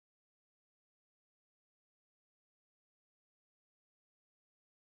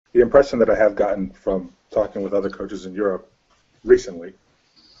the impression that I have gotten from talking with other coaches in Europe recently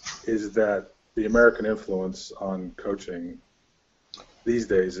is that the American influence on coaching these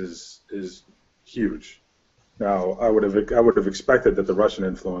days is huge. Now, I would have expected that the Russian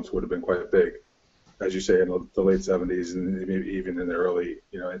influence would have been quite big, as you say, in the late 70s and maybe even in the early,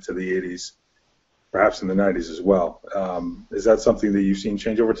 into the 80s, perhaps in the 90s as well. Is that something that you've seen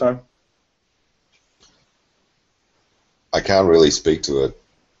change over time? I can't really speak to it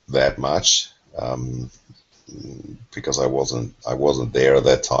that much because I wasn't there at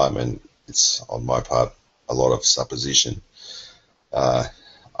that time, and it's on my part a lot of supposition. I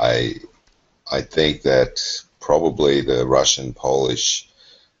think that probably the Russian-Polish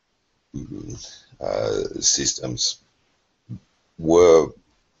systems were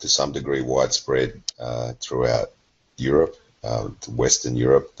to some degree widespread throughout Europe, Western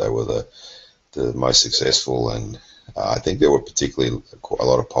Europe. They were the most successful, and I think there were particularly a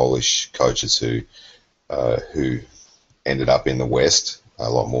lot of Polish coaches who ended up in the West, a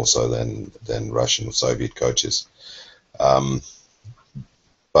lot more so than Russian or Soviet coaches.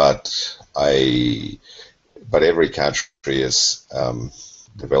 But every country has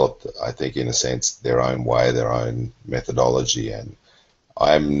developed, I think, in a sense, their own way, their own methodology, and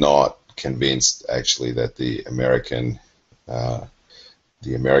I'm not convinced actually that the American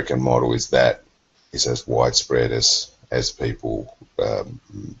model is as widespread as people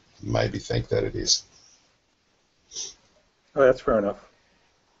maybe think that it is. Oh, that's fair enough.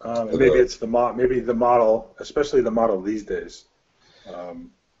 Maybe it's the model, especially the model these days.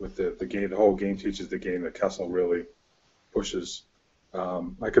 With the game, the whole game teaches the game that Kessel really pushes.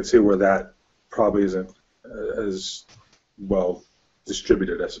 I could see where that probably isn't as well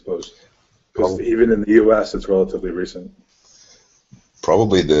distributed, I suppose. Because even in the U.S., it's relatively recent.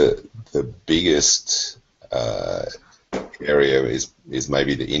 Probably the biggest area is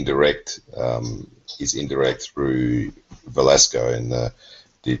maybe the indirect through Velasco and the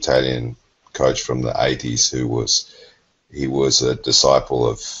Italian coach from the 80s he was a disciple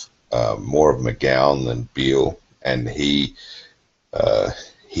of more of McGowan than Beale, and he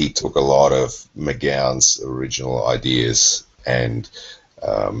took a lot of McGowan's original ideas and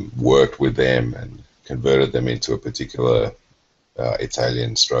worked with them and converted them into a particular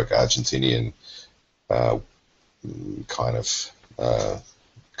Italian stroke Argentinian kind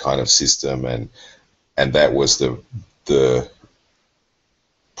of system, and that was the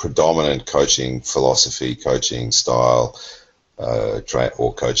predominant coaching philosophy, coaching style,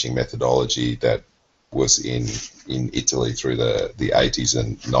 or coaching methodology that was in Italy through the 80s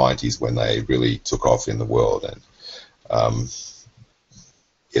and 90s when they really took off in the world. And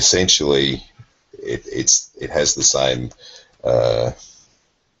essentially it has the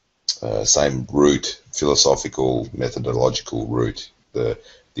same root, philosophical, methodological root, the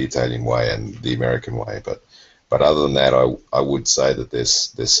Italian way and the American way, but other than that, I would say that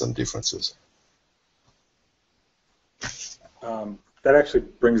there's some differences. That actually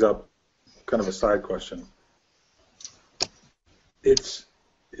brings up kind of a side question. It's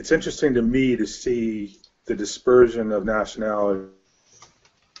interesting to me to see the dispersion of nationalities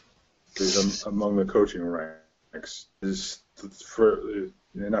among the coaching ranks.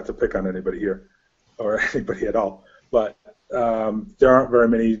 Not to pick on anybody here or anybody at all, but there aren't very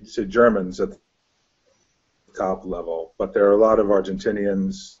many Germans at the top level, but there are a lot of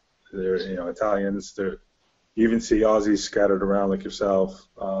Argentinians, there Italians, there you even see Aussies scattered around like yourself.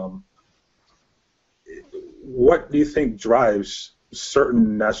 What do you think drives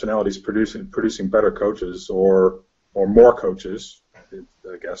certain nationalities producing better coaches or more coaches,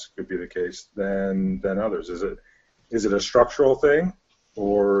 I guess could be the case, than others? Is it a structural thing,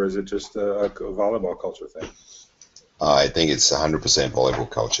 or is it just a volleyball culture thing? I think it's 100% volleyball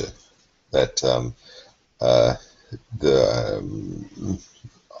culture. That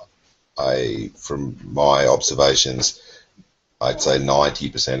from my observations, I'd say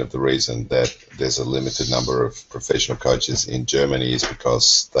 90% of the reason that there's a limited number of professional coaches in Germany is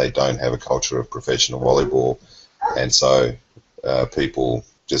because they don't have a culture of professional volleyball, and so people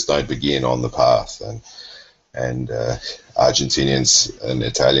just don't begin on the path. And Argentinians and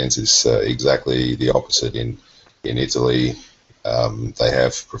Italians is exactly the opposite. In Italy, they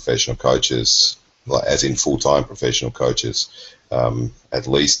have professional coaches, as in full-time professional coaches, at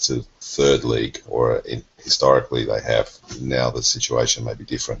least to third league, or historically they have. Now the situation may be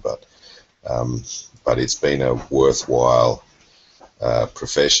different, but it's been a worthwhile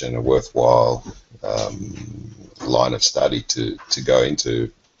profession, a worthwhile line of study to go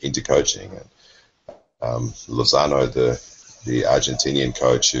into coaching. And Lozano, the Argentinian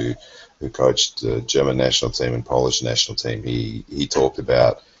coach who coached the German national team and Polish national team, he talked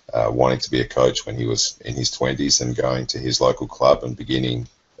about wanting to be a coach when he was in his 20s and going to his local club and beginning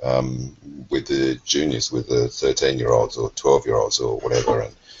with the juniors, with the 13-year-olds or 12-year-olds or whatever,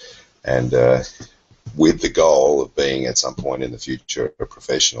 and with the goal of being at some point in the future a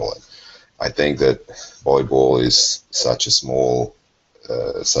professional. And I think that volleyball is such a small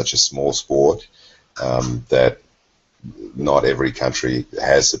sport that not every country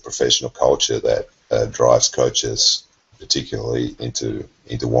has a professional culture that drives coaches particularly into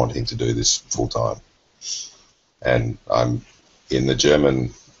wanting to do this full time. And I'm in the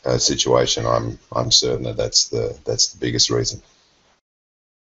German situation. I'm certain that that's the biggest reason.